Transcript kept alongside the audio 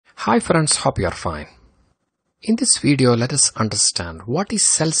Hi friends, hope you are fine. In this video, let us understand what is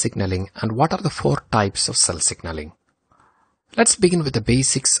cell signaling and what are the four types of cell signaling. Let's begin with the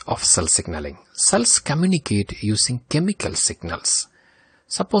basics of cell signaling. Cells communicate using chemical signals.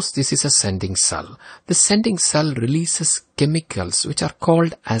 Suppose this is a sending cell. The sending cell releases chemicals which are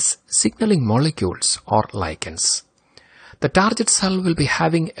called as signaling molecules or ligands. The target cell will be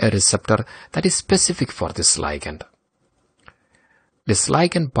having a receptor that is specific for this ligand. This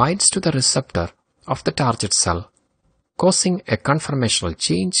ligand binds to the receptor of the target cell, causing a conformational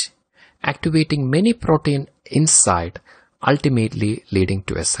change, activating many proteins inside, ultimately leading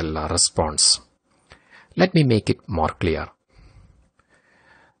to a cellular response. Let me make it more clear.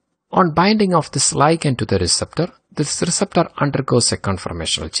 On binding of this ligand to the receptor, this receptor undergoes a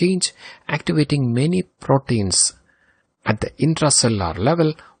conformational change, activating many proteins at the intracellular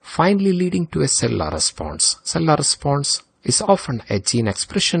level, finally leading to a cellular response. Cellular response is often a gene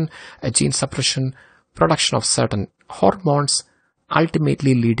expression, a gene suppression, production of certain hormones,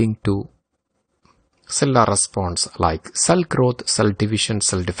 ultimately leading to cellular response like cell growth, cell division,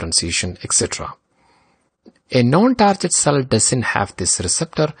 cell differentiation, etc. A non-target cell doesn't have this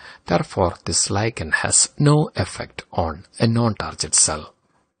receptor, therefore this ligand has no effect on a non-target cell.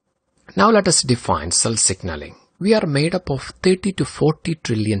 Now let us define cell signaling. We are made up of 30 to 40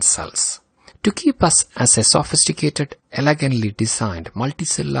 trillion cells. To keep us as a sophisticated, elegantly designed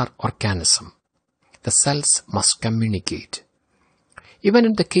multicellular organism, the cells must communicate. Even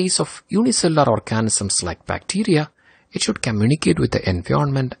in the case of unicellular organisms like bacteria, it should communicate with the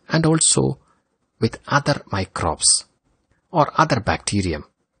environment and also with other microbes or other bacterium.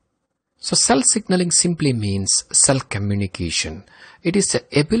 So cell signaling simply means cell communication. It is the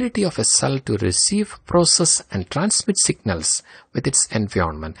ability of a cell to receive, process and transmit signals with its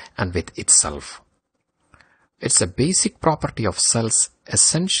environment and with itself. It's a basic property of cells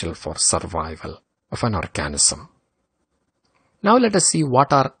essential for survival of an organism. Now let us see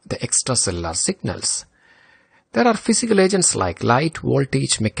what are the extracellular signals. There are physical agents like light,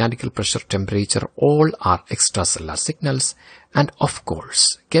 voltage, mechanical pressure, temperature, all are extracellular signals, and of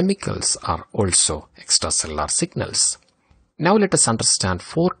course, chemicals are also extracellular signals. Now let us understand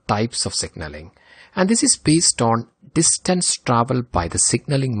four types of signaling, and this is based on distance traveled by the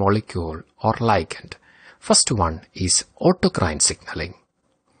signaling molecule or ligand. First one is autocrine signaling.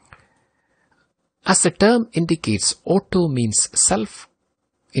 As the term indicates, auto means self.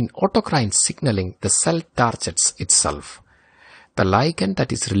 In autocrine signaling, the cell targets itself. The ligand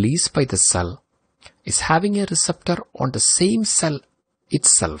that is released by the cell is having a receptor on the same cell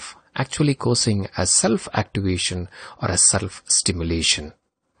itself, actually causing a self-activation or a self-stimulation.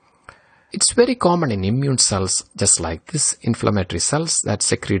 It's very common in immune cells, just like this inflammatory cells that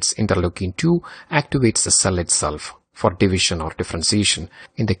secretes interleukin-2 activates the cell itself for division or differentiation.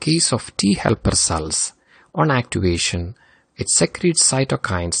 In the case of T helper cells, on activation, it secretes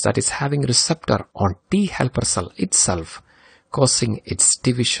cytokines that is having receptor on T helper cell itself, causing its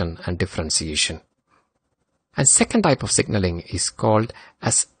division and differentiation. And second type of signaling is called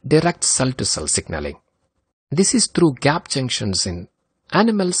as direct cell-to-cell signaling. This is through gap junctions in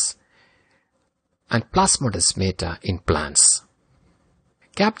animals and plasmodesmata in plants.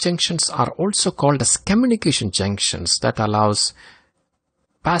 Gap junctions are also called as communication junctions that allows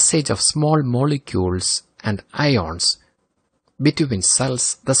passage of small molecules and ions between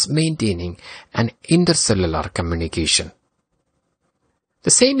cells, thus maintaining an intercellular communication.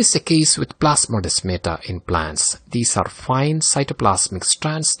 The same is the case with plasmodesmata in plants. These are fine cytoplasmic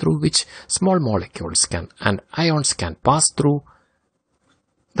strands through which small molecules and ions can pass through,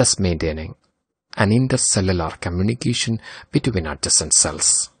 thus maintaining an intercellular communication between adjacent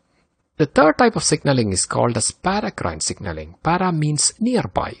cells. The third type of signaling is called as paracrine signaling. Para means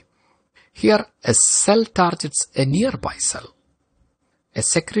nearby. Here, a cell targets a nearby cell. A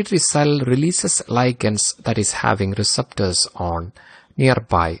secretory cell releases ligands that is having receptors on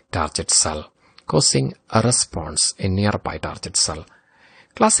nearby target cell, causing a response in nearby target cell.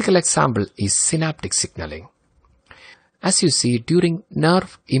 Classical example is synaptic signaling. As you see, during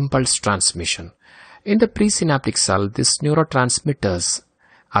nerve impulse transmission, in the presynaptic cell, these neurotransmitters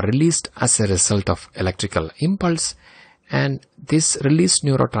are released as a result of electrical impulse, and this released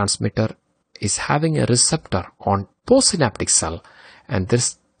neurotransmitter is having a receptor on postsynaptic cell, and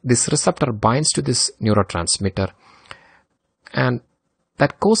this receptor binds to this neurotransmitter, and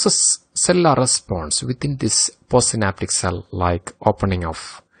that causes cellular response within this postsynaptic cell, like opening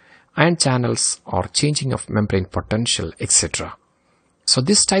of ion channels or changing of membrane potential, etc. So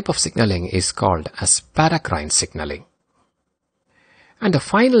this type of signaling is called as paracrine signaling. And the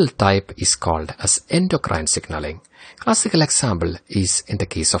final type is called as endocrine signaling. Classical example is in the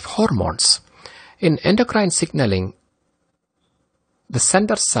case of hormones. In endocrine signaling, the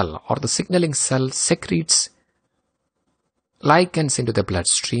sender cell or the signaling cell secretes ligands into the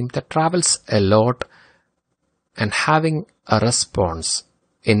bloodstream that travels a lot and having a response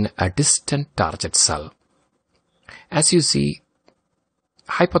in a distant target cell. As you see,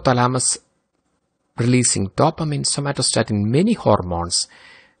 hypothalamus releasing dopamine, somatostatin, many hormones,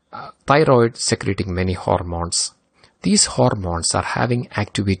 thyroid secreting many hormones. These hormones are having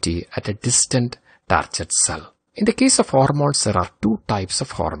activity at a distant target cell. In the case of hormones, there are two types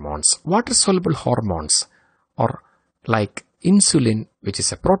of hormones. Water-soluble hormones, or like insulin, which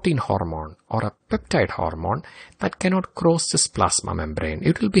is a protein hormone, or a peptide hormone that cannot cross this plasma membrane.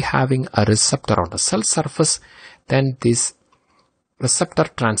 It will be having a receptor on the cell surface. Then this receptor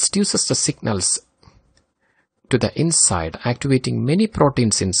transduces the signals to the inside, activating many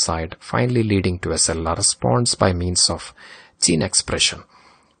proteins inside, finally leading to a cellular response by means of gene expression.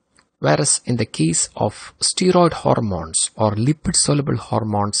 Whereas in the case of steroid hormones or lipid-soluble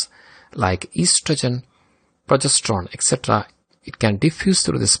hormones like estrogen, progesterone, etc., it can diffuse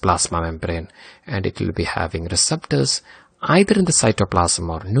through this plasma membrane and it will be having receptors either in the cytoplasm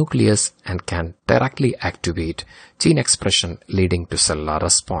or nucleus and can directly activate gene expression leading to cellular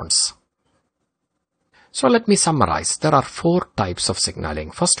response. So let me summarize. There are four types of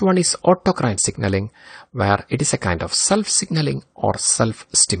signaling. First one is autocrine signaling, where it is a kind of self-signaling or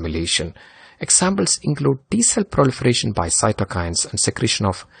self-stimulation. Examples include T-cell proliferation by cytokines and secretion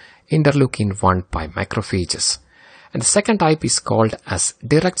of interleukin-1 by macrophages. And the second type is called as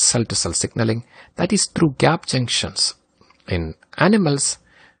direct cell-to-cell signaling, that is through gap junctions in animals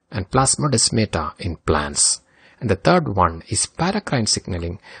and plasmodesmata in plants. And the third one is paracrine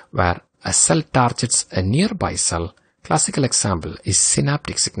signaling, where a cell targets a nearby cell. Classical example is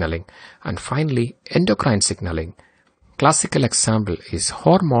synaptic signaling. And finally, endocrine signaling. Classical example is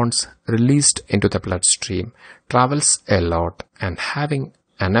hormones released into the bloodstream, travels a lot and having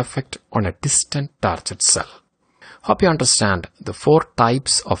an effect on a distant target cell. Hope you understand the four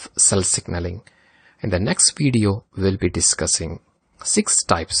types of cell signaling. In the next video, we will be discussing 6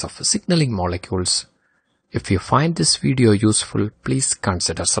 types of signaling molecules. If you find this video useful, please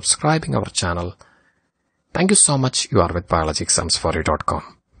consider subscribing our channel. Thank you so much. You are with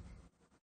biologyexamsforyou.com.